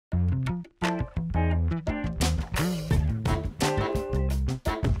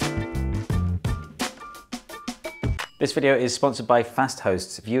This video is sponsored by Fast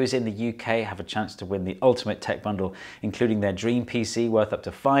Hosts. Viewers in the UK have a chance to win the ultimate tech bundle, including their dream PC worth up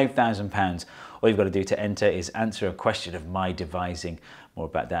to £5,000. All you've got to do to enter is answer a question of my devising. More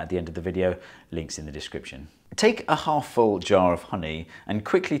about that at the end of the video, links in the description. Take a half-full jar of honey and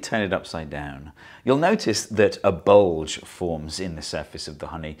quickly turn it upside down. You'll notice that a bulge forms in the surface of the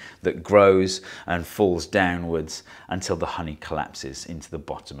honey that grows and falls downwards until the honey collapses into the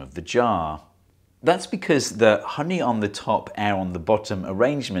bottom of the jar. That's because the honey on the top, air on the bottom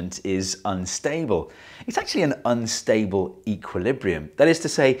arrangement is unstable. It's actually an unstable equilibrium. That is to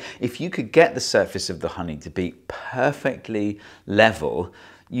say, if you could get the surface of the honey to be perfectly level,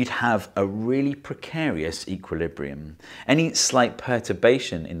 you'd have a really precarious equilibrium. Any slight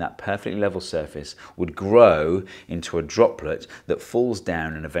perturbation in that perfectly level surface would grow into a droplet that falls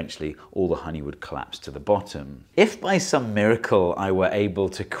down and eventually all the honey would collapse to the bottom. If by some miracle I were able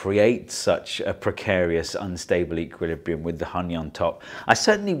to create such a precarious, unstable equilibrium with the honey on top, I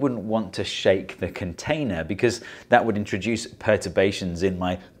certainly wouldn't want to shake the container because that would introduce perturbations in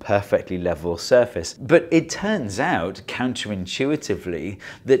my perfectly level surface. But it turns out, counterintuitively,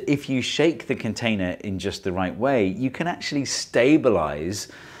 that if you shake the container in just the right way, you can actually stabilize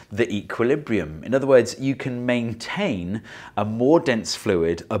the equilibrium. In other words, you can maintain a more dense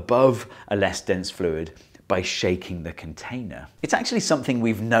fluid above a less dense fluid by shaking the container. It's actually something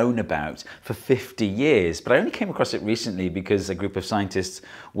we've known about for 50 years, but I only came across it recently because a group of scientists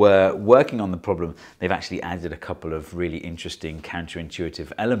were working on the problem. They've actually added a couple of really interesting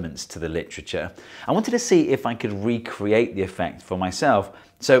counterintuitive elements to the literature. I wanted to see if I could recreate the effect for myself.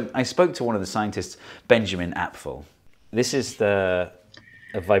 So I spoke to one of the scientists, Benjamin Apffel. This is a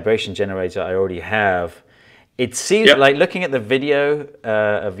vibration generator I already have. It seems like, looking at the video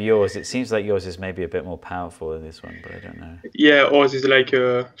of yours, it seems like yours is maybe a bit more powerful than this one, but I don't know. Yeah, ours is like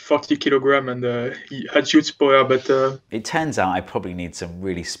 40 kilogram and it had huge power, but... It turns out I probably need some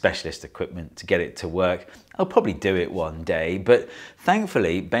really specialist equipment to get it to work. I'll probably do it one day, but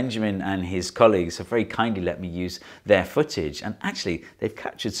thankfully Benjamin and his colleagues have very kindly let me use their footage, and actually they've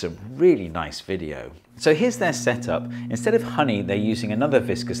captured some really nice video. So here's their setup. Instead of honey, they're using another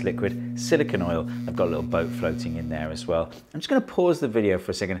viscous liquid, silicone oil. I've got a little boat floating in there as well. I'm just going to pause the video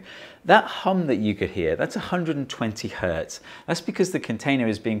for a second. That hum that you could hear, that's 120 hertz. That's because the container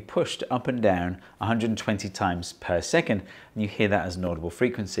is being pushed up and down 120 times per second, and you hear that as an audible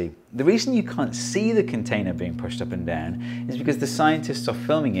frequency. The reason you can't see the container being pushed up and down is because the scientists are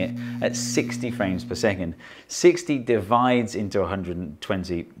filming it at 60 frames per second. 60 divides into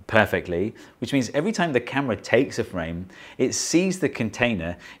 120 perfectly, which means every time the camera takes a frame, it sees the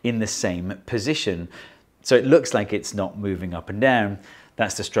container in the same position. So it looks like it's not moving up and down.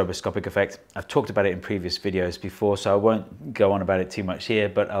 That's the stroboscopic effect. I've talked about it in previous videos before, so I won't go on about it too much here,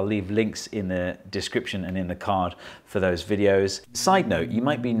 but I'll leave links in the description and in the card for those videos. Side note, you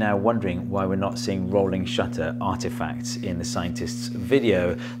might be now wondering why we're not seeing rolling shutter artifacts in the scientist's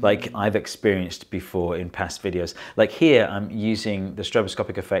video like I've experienced before in past videos. Like here, I'm using the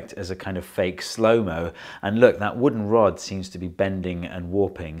stroboscopic effect as a kind of fake slow-mo, and look, that wooden rod seems to be bending and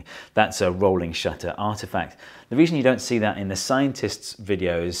warping. That's a rolling shutter artifact. The reason you don't see that in the scientist's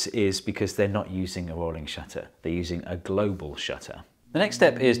videos is because they're not using a rolling shutter. They're using a global shutter. The next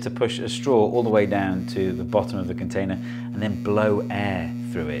step is to push a straw all the way down to the bottom of the container and then blow air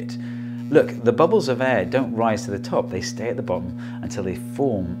through it. Look, the bubbles of air don't rise to the top. They stay at the bottom until they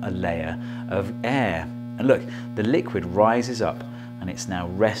form a layer of air. And look, the liquid rises up and it's now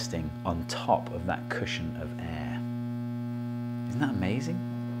resting on top of that cushion of air. Isn't that amazing?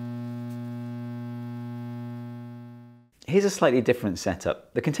 Here's a slightly different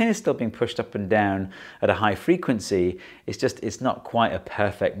setup. The container's still being pushed up and down at a high frequency. It's not quite a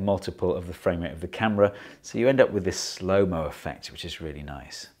perfect multiple of the frame rate of the camera, so you end up with this slow-mo effect, which is really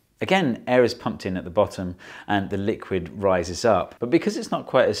nice. Again, air is pumped in at the bottom and the liquid rises up, but because it's not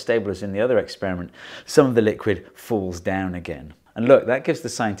quite as stable as in the other experiment, some of the liquid falls down again. And look, that gives the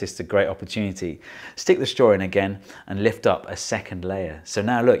scientists a great opportunity. Stick the straw in again and lift up a second layer. So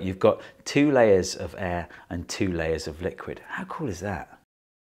now look, you've got 2 layers of air and 2 layers of liquid. How cool is that?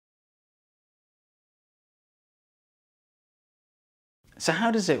 So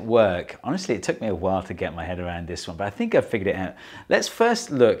how does it work? Honestly, it took me a while to get my head around this one, but I think I've figured it out. Let's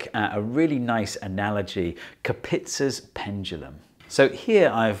first look at a really nice analogy, Kapitza's pendulum. So here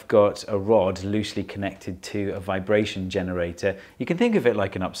I've got a rod loosely connected to a vibration generator. You can think of it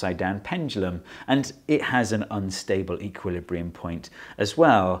like an upside down pendulum, and it has an unstable equilibrium point as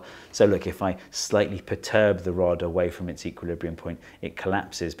well. So look, if I slightly perturb the rod away from its equilibrium point, it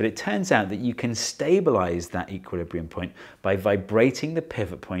collapses. But it turns out that you can stabilize that equilibrium point by vibrating the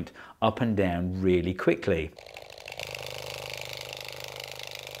pivot point up and down really quickly.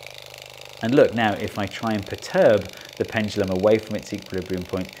 And look now, if I try and perturb the pendulum away from its equilibrium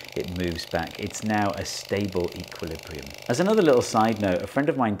point, it moves back. It's now a stable equilibrium. As another little side note, a friend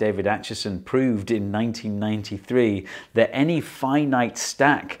of mine, David Acheson, proved in 1993 that any finite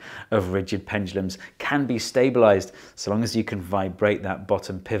stack of rigid pendulums can be stabilized so long as you can vibrate that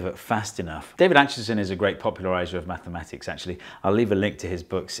bottom pivot fast enough. David Acheson is a great popularizer of mathematics, actually. I'll leave a link to his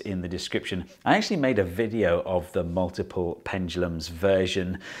books in the description. I actually made a video of the multiple pendulums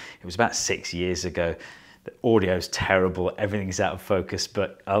version. It was about 6 years ago. The audio's terrible, everything's out of focus,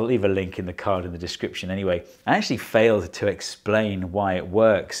 but I'll leave a link in the card in the description anyway. I actually failed to explain why it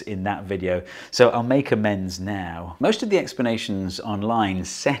works in that video, so I'll make amends now. Most of the explanations online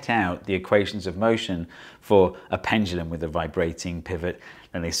set out the equations of motion for a pendulum with a vibrating pivot,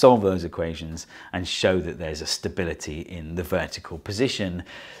 and they solve those equations and show that there's a stability in the vertical position.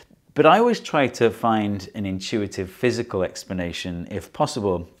 But I always try to find an intuitive physical explanation if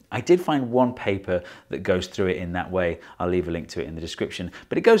possible. I did find one paper that goes through it in that way. I'll leave a link to it in the description.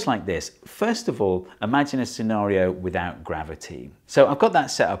 But it goes like this. First of all, imagine a scenario without gravity. So I've got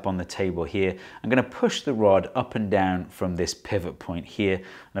that set up on the table here. I'm going to push the rod up and down from this pivot point here.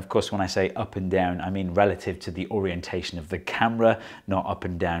 And of course, when I say up and down, I mean relative to the orientation of the camera, not up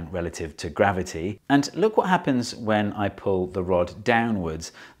and down relative to gravity. And look what happens when I pull the rod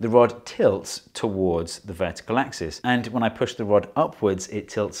downwards. The rod tilts towards the vertical axis. And when I push the rod upwards, it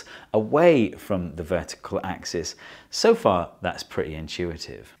tilts away from the vertical axis. So far, that's pretty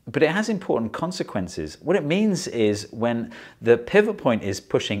intuitive. But it has important consequences. What it means is when the pivot point is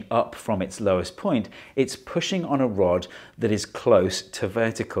pushing up from its lowest point, it's pushing on a rod that is close to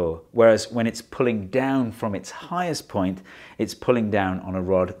vertical. Whereas when it's pulling down from its highest point, it's pulling down on a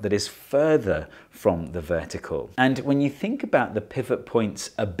rod that is further from the vertical. And when you think about the pivot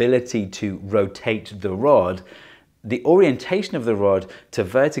point's ability to rotate the rod, the orientation of the rod to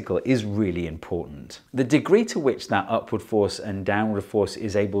vertical is really important. The degree to which that upward force and downward force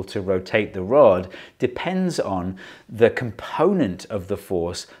is able to rotate the rod depends on the component of the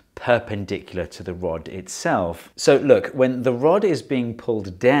force perpendicular to the rod itself. So look, when the rod is being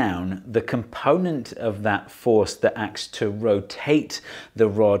pulled down, the component of that force that acts to rotate the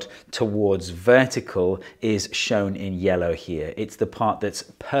rod towards vertical is shown in yellow here. It's the part that's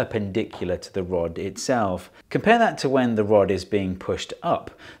perpendicular to the rod itself. Compare that to when the rod is being pushed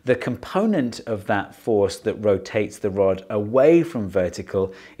up. The component of that force that rotates the rod away from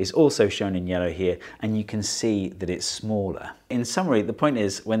vertical is also shown in yellow here, and you can see that it's smaller. In summary, the point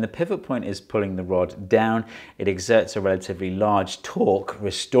is when the pivot point is pulling the rod down, it exerts a relatively large torque,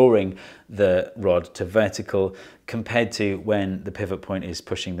 restoring the rod to vertical, compared to when the pivot point is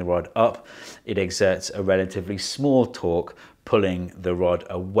pushing the rod up, it exerts a relatively small torque, pulling the rod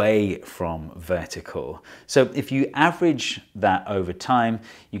away from vertical. So if you average that over time,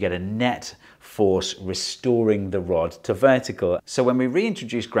 you get a net force restoring the rod to vertical. So when we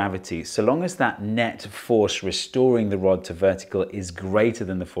reintroduce gravity, so long as that net force restoring the rod to vertical is greater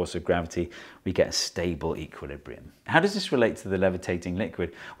than the force of gravity, we get a stable equilibrium. How does this relate to the levitating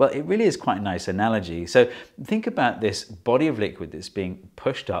liquid? Well, it really is quite a nice analogy. So think about this body of liquid that's being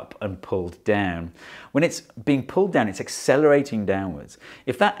pushed up and pulled down. When it's being pulled down, it's accelerating downwards.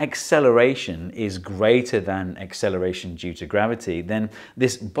 If that acceleration is greater than acceleration due to gravity, then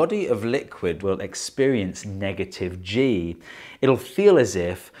this body of liquid will experience negative g. It'll feel as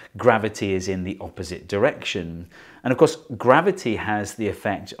if gravity is in the opposite direction. And of course, gravity has the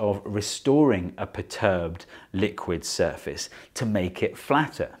effect of restoring a perturbed liquid surface to make it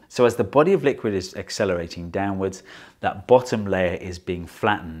flatter. So as the body of liquid is accelerating downwards, that bottom layer is being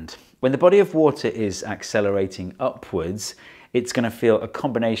flattened. When the body of water is accelerating upwards, it's going to feel a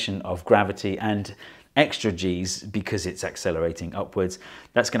combination of gravity and extra g's because it's accelerating upwards.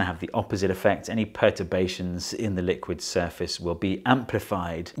 That's going to have the opposite effect. Any perturbations in the liquid surface will be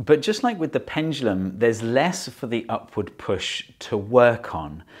amplified. But just like with the pendulum, there's less for the upward push to work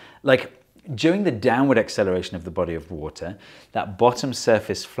on. Like during the downward acceleration of the body of water, that bottom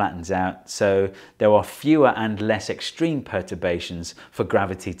surface flattens out, so there are fewer and less extreme perturbations for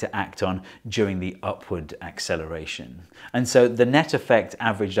gravity to act on during the upward acceleration. And so the net effect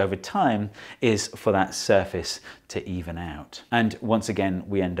averaged over time is for that surface to even out. And once again,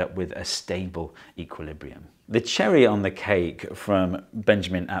 we end up with a stable equilibrium. The cherry on the cake from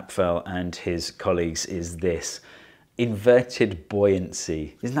Benjamin Apffel and his colleagues is this: inverted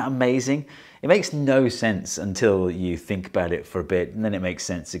buoyancy. Isn't that amazing? It makes no sense until you think about it for a bit, and then it makes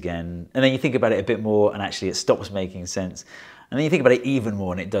sense again. And then you think about it a bit more and actually it stops making sense. And then you think about it even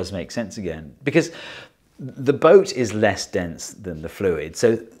more and it does make sense again. Because The boat is less dense than the fluid.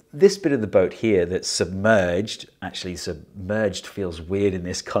 So this bit of the boat here that's submerged, actually submerged feels weird in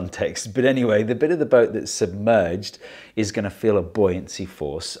this context, but anyway, the bit of the boat that's submerged is going to feel a buoyancy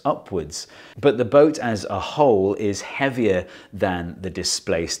force upwards. But the boat as a whole is heavier than the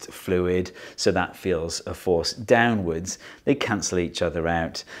displaced fluid, so that feels a force downwards. They cancel each other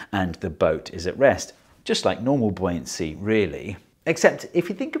out and the boat is at rest, just like normal buoyancy, really. Except if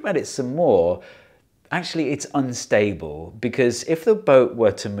you think about it some more, actually it's unstable, because if the boat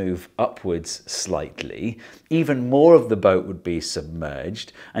were to move upwards slightly, even more of the boat would be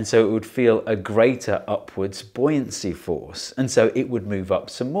submerged, and so it would feel a greater upwards buoyancy force, and so it would move up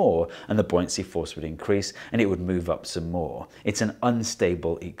some more, and the buoyancy force would increase and it would move up some more. It's an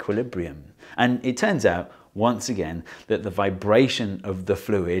unstable equilibrium. And it turns out, once again, that the vibration of the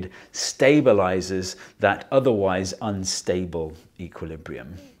fluid stabilizes that otherwise unstable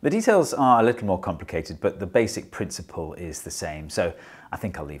equilibrium. The details are a little more complicated, but the basic principle is the same, so I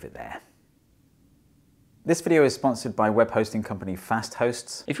think I'll leave it there. This video is sponsored by web hosting company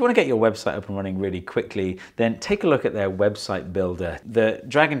FastHosts. If you want to get your website up and running really quickly, then take a look at their website builder. The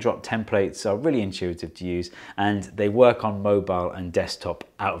drag and drop templates are really intuitive to use, and they work on mobile and desktop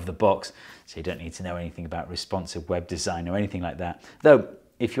out of the box, so you don't need to know anything about responsive web design or anything like that. Though,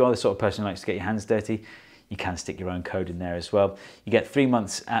 if you are the sort of person who likes to get your hands dirty, you can stick your own code in there as well. You get 3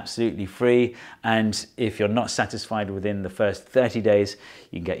 months absolutely free, and if you're not satisfied within the first 30 days,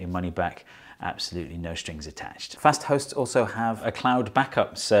 you can get your money back. Absolutely no strings attached. FastHosts also have a cloud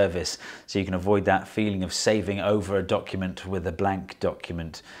backup service, so you can avoid that feeling of saving over a document with a blank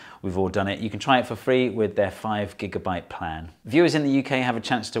document. We've all done it. You can try it for free with their 5 GB plan. Viewers in the UK have a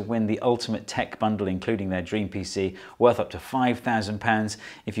chance to win the ultimate tech bundle, including their dream PC, worth up to £5,000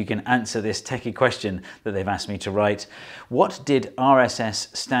 if you can answer this techie question that they've asked me to write. What did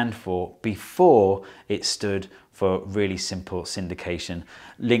RSS stand for before it stood for really simple syndication?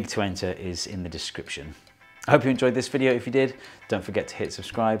 Link to enter is in the description. I hope you enjoyed this video. If you did, don't forget to hit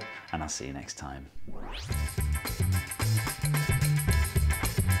subscribe, and I'll see you next time.